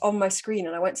 it's just on my screen.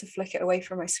 And I went to flick it away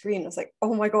from my screen. I was like,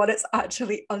 oh my God, it's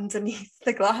actually underneath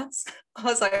the glass. I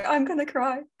was like, I'm going to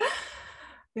cry.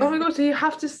 Yeah. Oh my God, so you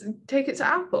have to take it to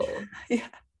Apple? Yeah.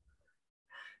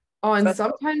 Oh, and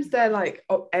sometimes they're like,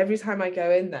 oh, every time I go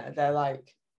in there, they're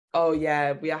like, oh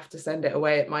yeah, we have to send it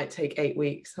away. It might take 8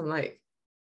 weeks. I'm like,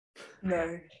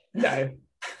 no.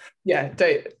 Yeah,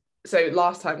 don't. So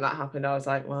last time that happened, I was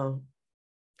like, well,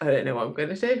 I don't know what I'm going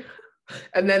to do.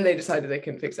 And then they decided they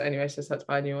couldn't fix it anyway, so I had to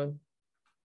buy a new one.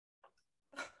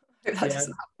 That's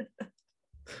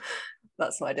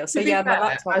not ideal. So yeah, my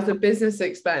laptop, as a business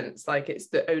expense, like it's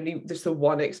the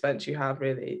one expense you have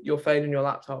really, your phone and your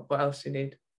laptop. What else do you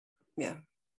need? Yeah,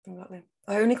 exactly.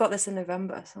 I only got this in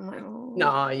November, so I'm like, oh.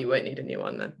 Nah, you won't need a new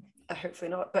one then.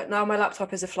 Hopefully not. But now my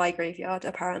laptop is a fly graveyard,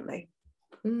 apparently.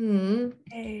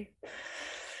 Hey.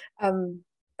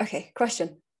 Okay,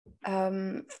 question.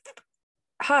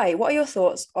 Hi, what are your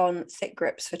thoughts on thick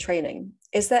grips for training?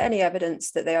 Is there any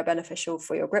evidence that they are beneficial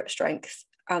for your grip strength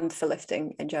and for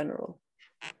lifting in general?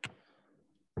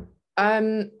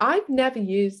 I've never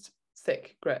used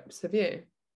thick grips. Have you?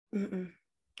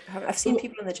 I've seen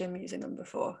people in the gym using them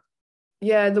before.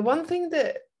 Yeah, the one thing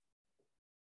that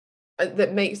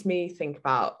makes me think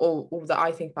about, or that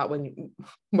I think about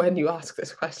when you ask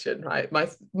this question, right? My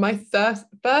first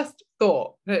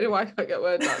thought, I don't know why I can't get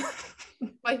words out.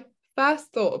 My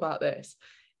first thought about this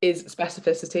is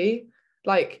specificity.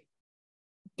 Like,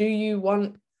 do you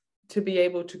want to be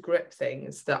able to grip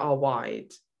things that are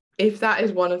wide? If that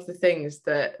is one of the things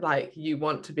that like you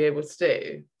want to be able to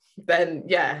do, then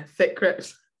yeah, thick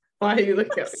grips. Why are you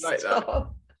looking at me like that?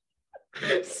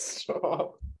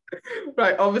 Stop.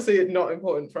 Right, obviously it's not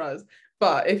important for us,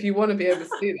 but if you want to be able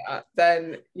to do that,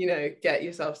 then you know, get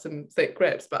yourself some thick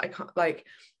grips. But I can't, like,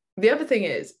 the other thing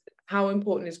is, how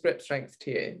important is grip strength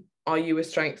to you? Are you a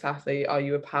strength athlete? Are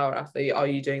you a power athlete? Are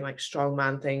you doing like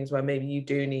strongman things where maybe you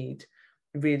do need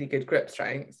really good grip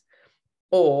strength?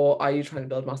 Or are you trying to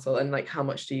build muscle? And like, how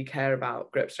much do you care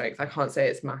about grip strength? I can't say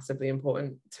it's massively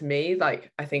important to me.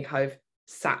 Like, I think I've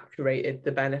saturated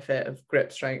the benefit of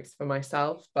grip strength for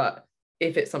myself, but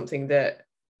if it's something that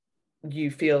you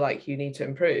feel like you need to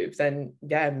improve, then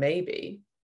yeah, maybe.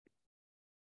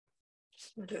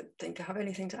 I don't think I have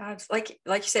anything to add. Like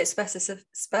you said, specific.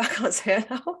 I can't say it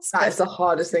now. That's the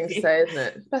hardest thing to say, isn't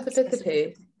it?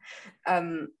 Specificity.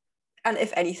 And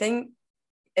if anything,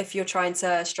 if you're trying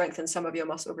to strengthen some of your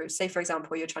muscle groups, say for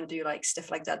example, you're trying to do like stiff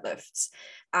leg deadlifts,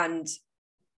 and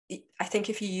I think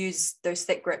if you use those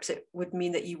thick grips, it would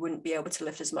mean that you wouldn't be able to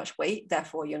lift as much weight.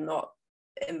 Therefore, you're not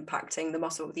impacting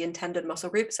the intended muscle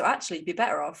group. So actually, you'd be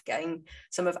better off getting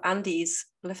some of Andy's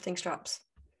lifting straps.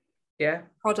 Yeah.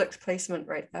 Product placement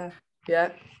right there.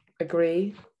 Yeah.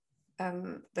 Agree.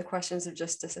 The questions have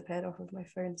just disappeared off of my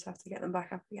phone, so I have to get them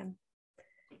back up again.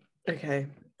 Okay.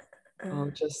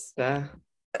 I'll just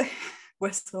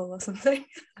whistle or something.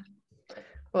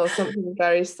 Well, something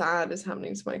very sad is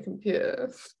happening to my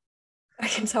computer. I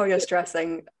can tell you're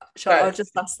stressing. Right. I'll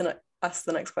just ask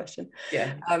the next question.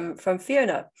 Yeah. From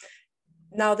Fiona.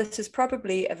 Now, this is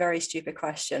probably a very stupid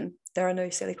question. There are no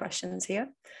silly questions here.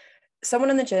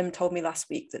 Someone in the gym told me last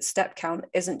week that step count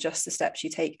isn't just the steps you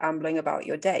take ambling about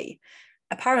your day.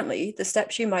 Apparently, the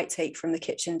steps you might take from the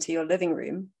kitchen to your living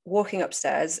room, walking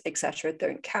upstairs, etc.,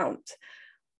 don't count.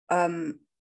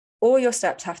 All your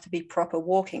steps have to be proper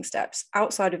walking steps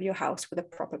outside of your house with a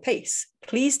proper pace.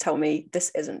 Please tell me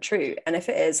this isn't true. And if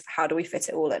it is, how do we fit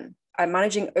it all in? I'm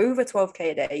managing over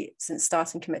 12K a day since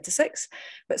starting Commit to 6,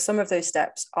 but some of those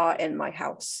steps are in my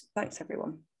house. Thanks,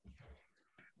 everyone.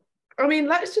 I mean,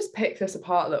 let's just pick this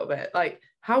apart a little bit. Like,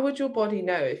 how would your body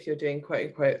know if you're doing quote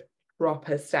unquote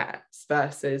proper steps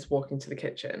versus walking to the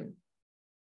kitchen?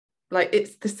 Like,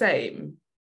 it's the same.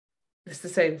 It's the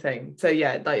same thing. So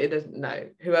yeah, like, it doesn't know.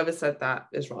 Whoever said that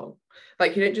is wrong.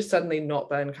 Like, you don't just suddenly not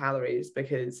burn calories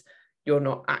because you're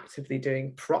not actively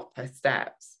doing proper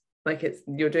steps. Like,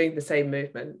 you're doing the same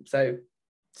movement. So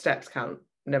steps count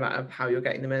no matter how you're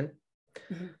getting them in.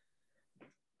 Mm-hmm.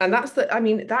 And that's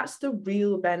the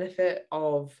real benefit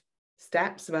of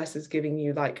steps versus giving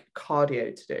you like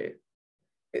cardio to do.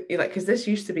 Like, because this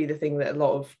used to be the thing that a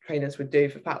lot of trainers would do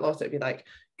for fat loss. It'd be like,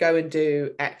 go and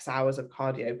do X hours of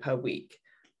cardio per week.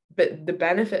 But the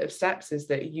benefit of steps is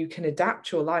that you can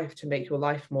adapt your life to make your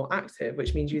life more active,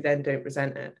 which means you then don't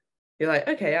resent it. You're like,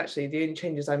 okay, actually, the only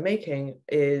changes I'm making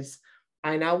is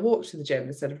I now walk to the gym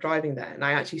instead of driving there. And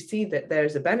I actually see that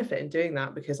there's a benefit in doing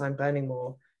that because I'm burning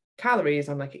more calories,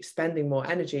 I'm like expending more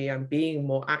energy, I'm being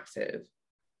more active,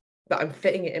 but I'm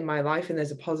fitting it in my life and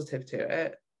there's a positive to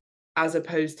it, as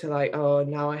opposed to like, oh,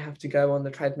 now I have to go on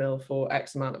the treadmill for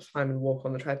X amount of time and walk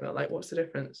on the treadmill. Like, what's the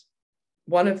difference?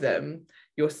 One of them,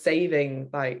 you're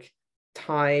saving like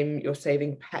time, you're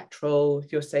saving petrol,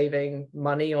 you're saving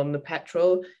money on the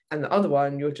petrol, and the other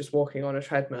one, you're just walking on a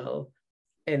treadmill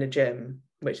in a gym,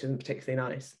 which isn't particularly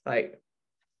nice. Like,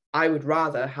 I would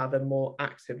rather have a more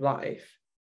active life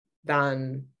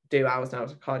than do hours and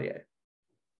hours of cardio.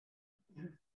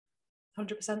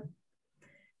 100%.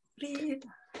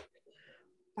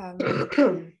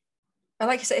 And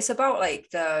like I said, it's about like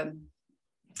the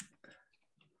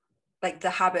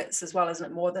habits as well, isn't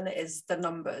it? More than it is the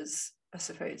numbers, I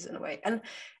suppose, in a way. And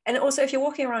also, if you're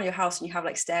walking around your house and you have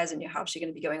like stairs in your house, you're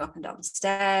going to be going up and down the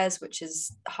stairs, which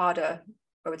is harder,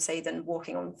 I would say, than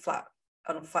walking on flat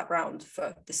ground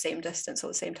for the same distance or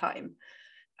the same time.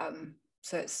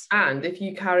 So it's, and if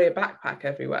you carry a backpack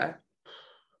everywhere,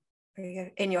 there you go,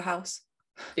 in your house.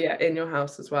 Yeah, in your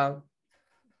house as well.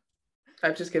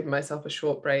 I've just given myself a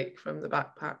short break from the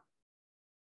backpack.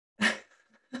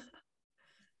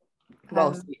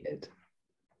 Well seated.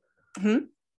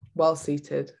 Well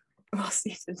seated. Well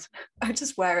seated. I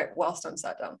just wear it whilst I'm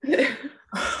sat down.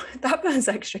 That burns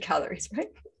extra calories, right?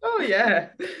 Oh yeah.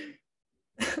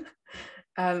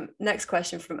 Next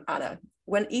question from Anna.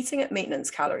 When eating at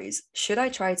maintenance calories, should I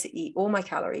try to eat all my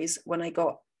calories when I've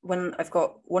got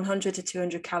 100 to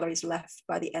 200 calories left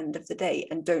by the end of the day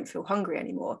and don't feel hungry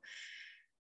anymore?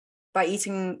 By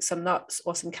eating some nuts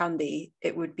or some candy,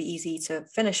 it would be easy to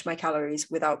finish my calories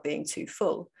without being too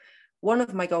full. One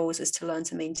of my goals is to learn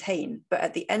to maintain, but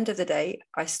at the end of the day,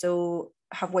 I still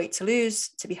have weight to lose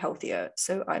to be healthier,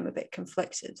 so I'm a bit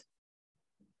conflicted.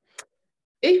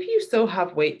 If you still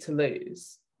have weight to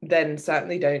lose, then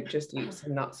certainly don't just eat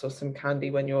some nuts or some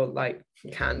candy when you're like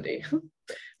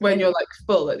when you're like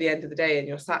full at the end of the day and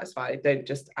you're satisfied. Don't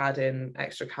just add in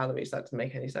extra calories. That doesn't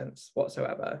make any sense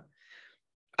whatsoever.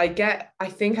 I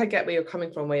think I get where you're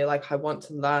coming from, where you're like, I want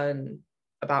to learn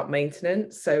about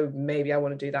maintenance, so maybe I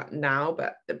want to do that now,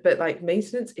 but like,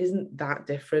 maintenance isn't that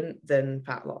different than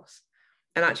fat loss.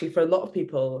 And actually, for a lot of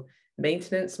people,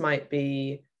 maintenance might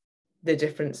be the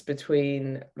difference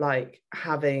between like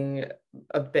having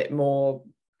a bit more,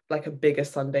 like a bigger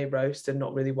Sunday roast and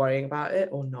not really worrying about it,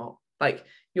 or not. Like,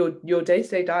 your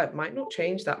day-to-day diet might not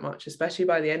change that much, especially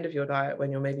by the end of your diet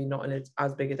when you're maybe not in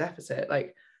as big a deficit.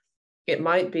 Like, it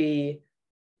might be,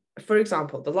 for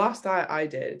example, the last diet I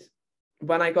did,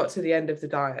 when I got to the end of the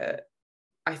diet,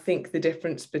 I think the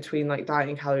difference between like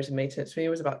dieting calories and maintenance for me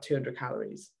was about 200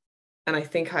 calories. And I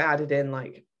think I added in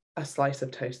like a slice of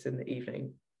toast in the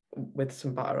evening with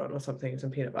some butter on or something,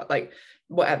 some peanut butter, like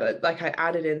whatever. Like, I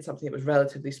added in something that was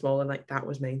relatively small, and like that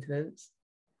was maintenance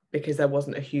because there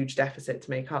wasn't a huge deficit to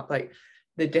make up. Like,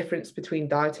 the difference between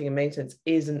dieting and maintenance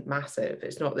isn't massive.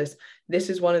 It's not this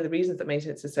is one of the reasons that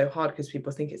maintenance is so hard, because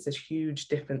people think it's this huge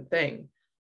different thing.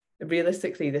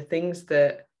 Realistically, the things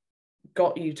that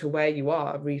got you to where you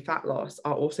are fat loss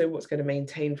are also what's going to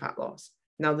maintain fat loss.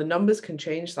 Now the numbers can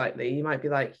change slightly. You might be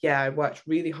like, yeah, I worked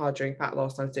really hard during fat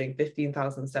loss, I was doing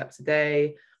 15,000 steps a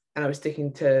day and I was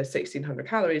sticking to 1,600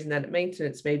 calories, and then at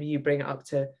maintenance maybe you bring it up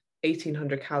to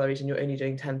 1,800 calories and you're only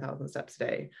doing 10,000 steps a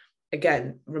day.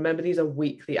 Again, remember, these are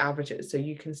weekly averages, so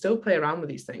you can still play around with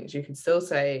these things. You can still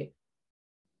say,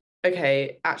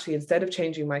 okay, actually, instead of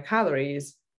changing my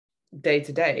calories day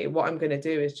to day, what I'm going to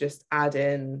do is just add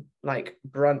in like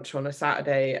brunch on a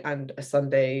Saturday and a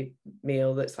Sunday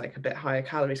meal that's like a bit higher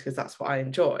calories, because that's what I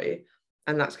enjoy,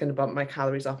 and that's going to bump my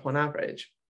calories up on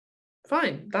average.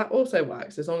 Fine, that also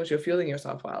works as long as you're fueling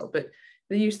yourself well. But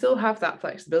you still have that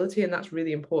flexibility, and that's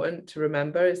really important to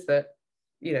remember, is that,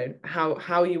 you know,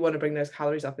 how you want to bring those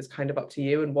calories up is kind of up to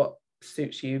you and what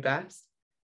suits you best.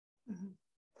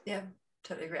 Yeah,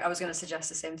 totally agree. I was going to suggest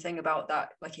the same thing about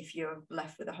that. Like, if you're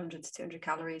left with 100 to 200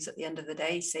 calories at the end of the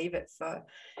day, save it for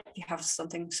if you have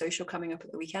something social coming up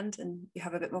at the weekend and you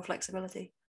have a bit more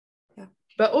flexibility. Yeah.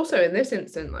 But also in this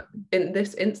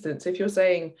instance, if you're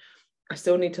saying I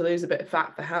still need to lose a bit of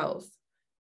fat for health,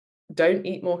 don't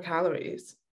eat more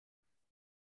calories.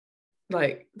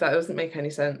 Like, that doesn't make any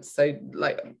sense. So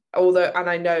like, although, and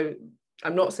I know,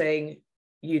 I'm not saying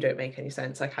you don't make any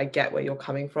sense, like I get where you're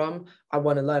coming from, I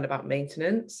want to learn about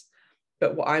maintenance,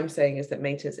 but what I'm saying is that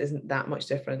maintenance isn't that much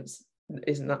different,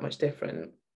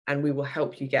 and we will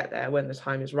help you get there when the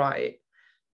time is right.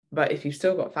 But if you've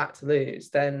still got fat to lose,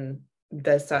 then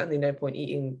there's certainly no point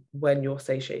eating when you're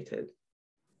satiated.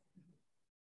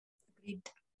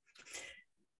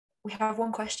 We have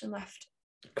one question left.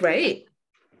 Great.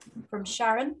 From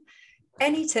Sharon.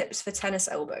 Any tips for tennis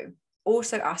elbow?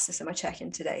 Also asked this in my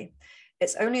check-in today.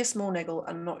 It's only a small niggle.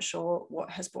 I'm not sure what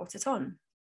has brought it on.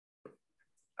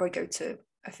 I would go to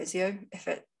a physio if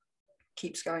it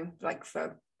keeps going like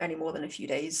for any more than a few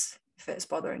days, if it's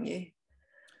bothering you.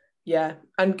 Yeah,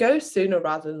 and go sooner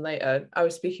rather than later. I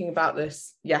was speaking about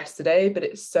this yesterday, but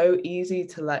it's so easy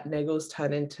to let niggles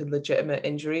turn into legitimate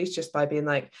injuries just by being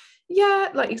like, yeah,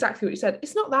 like exactly what you said.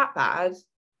 It's not that bad,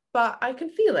 but I can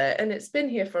feel it and it's been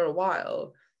here for a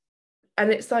while.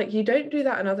 And it's like, you don't do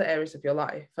that in other areas of your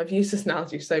life. I've used this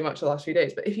analogy so much the last few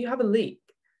days, but if you have a leak,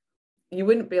 you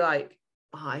wouldn't be like,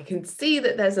 oh, I can see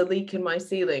that there's a leak in my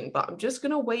ceiling, but I'm just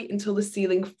going to wait until the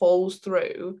ceiling falls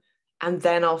through and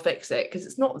then I'll fix it, because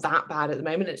it's not that bad at the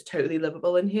moment. It's totally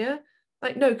livable in here.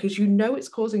 Like, no, because you know it's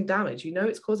causing damage. You know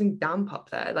it's causing damp up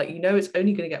there. Like, you know it's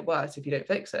only going to get worse if you don't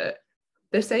fix it.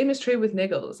 The same is true with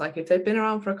niggles. Like, if they've been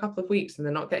around for a couple of weeks and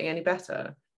they're not getting any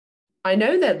better, I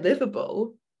know they're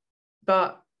livable,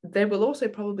 but they will also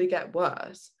probably get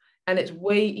worse. And it's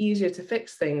way easier to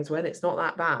fix things when it's not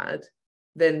that bad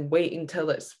than waiting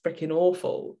till it's freaking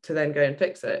awful to then go and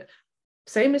fix it.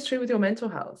 Same is true with your mental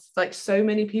health. Like, so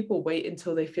many people wait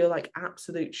until they feel like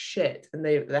absolute shit and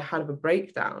they have a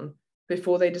breakdown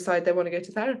before they decide they want to go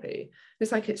to therapy.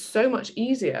 It's like, it's so much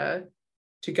easier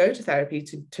to go to therapy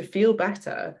to feel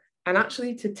better and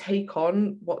actually to take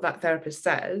on what that therapist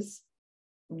says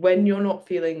when you're not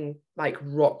feeling like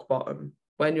rock bottom,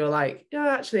 when you're like, yeah,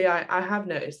 actually, I have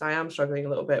noticed I am struggling a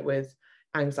little bit with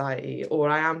anxiety, or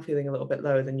I am feeling a little bit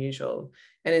lower than usual.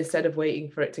 And instead of waiting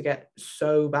for it to get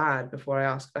so bad before I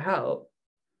ask for help,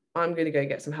 I'm going to go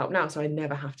get some help now, so I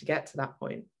never have to get to that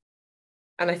point.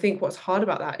 And I think what's hard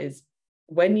about that is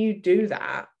when you do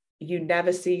that, you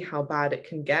never see how bad it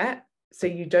can get. So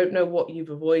you don't know what you've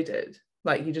avoided.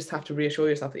 Like, you just have to reassure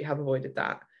yourself that you have avoided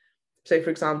that. So for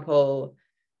example,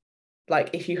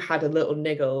 like if you had a little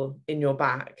niggle in your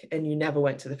back and you never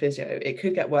went to the physio, it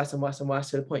could get worse and worse and worse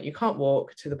to the point you can't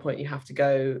walk, to the point you have to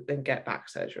go and get back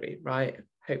surgery, right?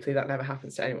 Hopefully that never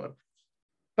happens to anyone.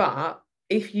 But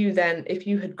if you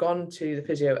had gone to the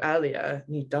physio earlier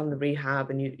and you'd done the rehab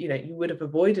and you would have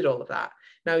avoided all of that.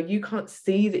 Now you can't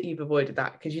see that you've avoided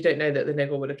that because you don't know that the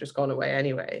niggle would have just gone away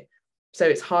anyway. So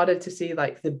it's harder to see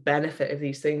like the benefit of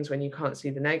these things when you can't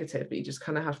see the negative, but you just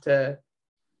kind of have to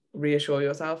reassure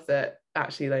yourself that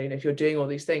actually, like, if you're doing all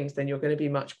these things, then you're going to be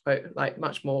much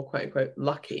more quote unquote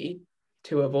lucky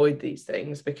to avoid these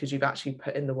things, because you've actually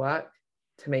put in the work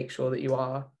to make sure that you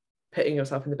are putting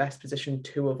yourself in the best position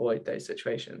to avoid those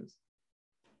situations.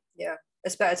 Yeah,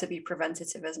 it's better to be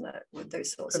preventative, isn't it, with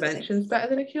those sorts of things? Prevention's better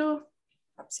than a cure.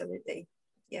 Absolutely.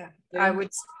 Yeah. I would,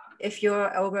 if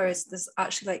your elbow is, there's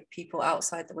actually like people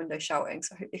outside the window shouting,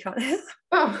 so I hope you can't hear them.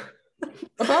 Oh,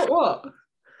 about what?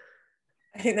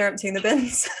 I think they're emptying the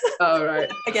bins. Oh,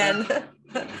 right. Again.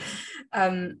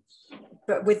 But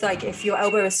but with like, if your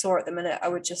elbow is sore at the minute, I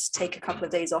would just take a couple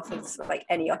of days off of like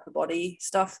any upper body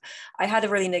stuff. I had a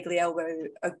really niggly elbow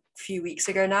a few weeks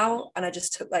ago now, and I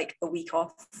just took like a week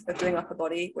off of doing upper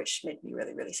body, which made me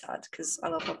really, really sad because I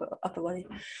love upper body.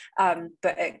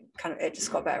 But it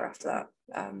just got better after that.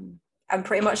 And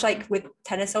pretty much like with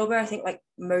tennis elbow, I think like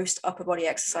most upper body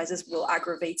exercises will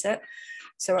aggravate it.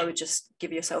 So I would just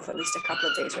give yourself at least a couple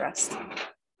of days rest.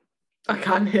 I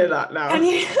can't hear that now. Can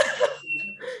you?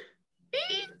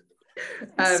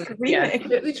 Yeah,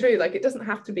 completely true. Like, it doesn't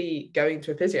have to be going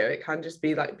to a physio. It can just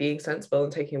be like being sensible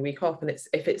and taking a week off. And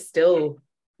if it's still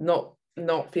not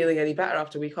feeling any better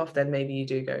after a week off, then maybe you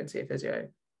do go and see a physio.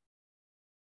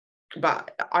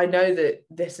 But I know that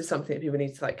this is something that people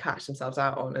need to like catch themselves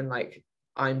out on, and like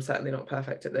I'm certainly not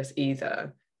perfect at this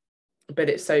either. But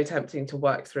it's so tempting to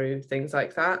work through things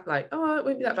like that, like, oh, it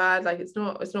won't be that bad, like it's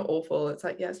not awful. It's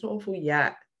like, yeah, it's not awful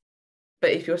yet.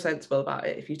 But if you're sensible about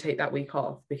it, if you take that week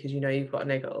off because you know you've got a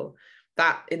niggle,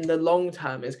 that in the long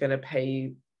term is going to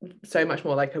pay so much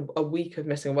more. Like a week of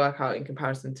missing a workout in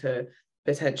comparison to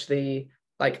potentially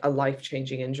like a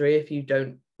life-changing injury, if you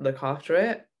don't look after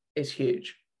it, is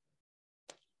huge.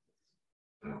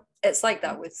 It's like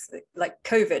that with like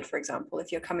COVID, for example.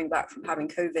 If you're coming back from having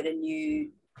COVID and you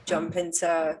jump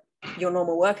into your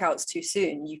normal workouts too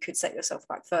soon, you could set yourself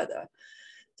back further.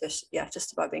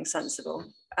 Just about being sensible,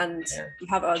 and you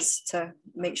have us to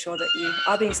make sure that you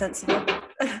are being sensible.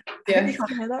 Yeah. You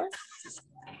can't hear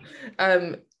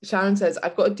that. Sharon says,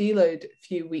 I've got a deload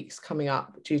few weeks coming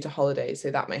up due to holidays,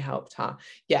 so that may help.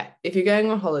 Yeah, if you're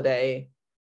going on holiday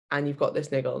and you've got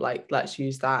this niggle, like let's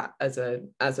use that as a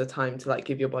time to like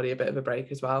give your body a bit of a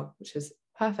break as well, which is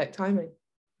perfect timing.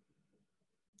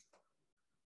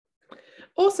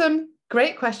 Awesome,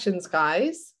 great questions,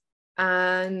 guys.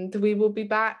 And we will be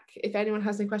back. If anyone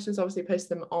has any questions, obviously post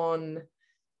them on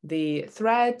the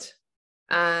thread.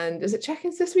 And is it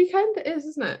check-ins this weekend? It is,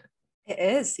 isn't it? It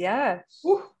is, yeah.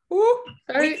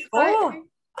 Very exciting.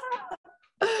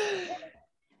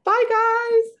 Bye,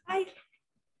 guys. Bye.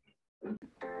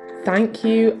 Thank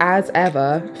you, as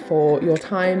ever, for your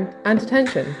time and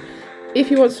attention. If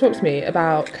you want to talk to me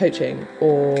about coaching,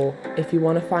 or if you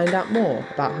want to find out more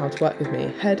about how to work with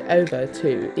me, head over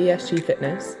to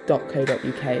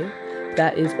esgfitness.co.uk.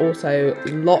 There is also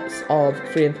lots of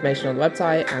free information on the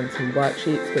website and some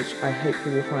worksheets, which I hope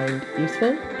you will find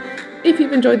useful. If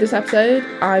you've enjoyed this episode,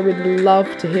 I would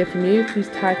love to hear from you. Please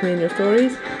tag me in your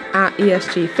stories at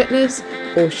ESG Fitness,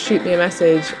 or shoot me a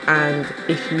message. And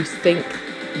if you think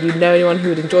you know anyone who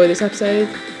would enjoy this episode,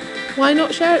 why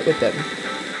not share it with them?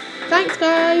 Thanks,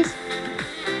 guys.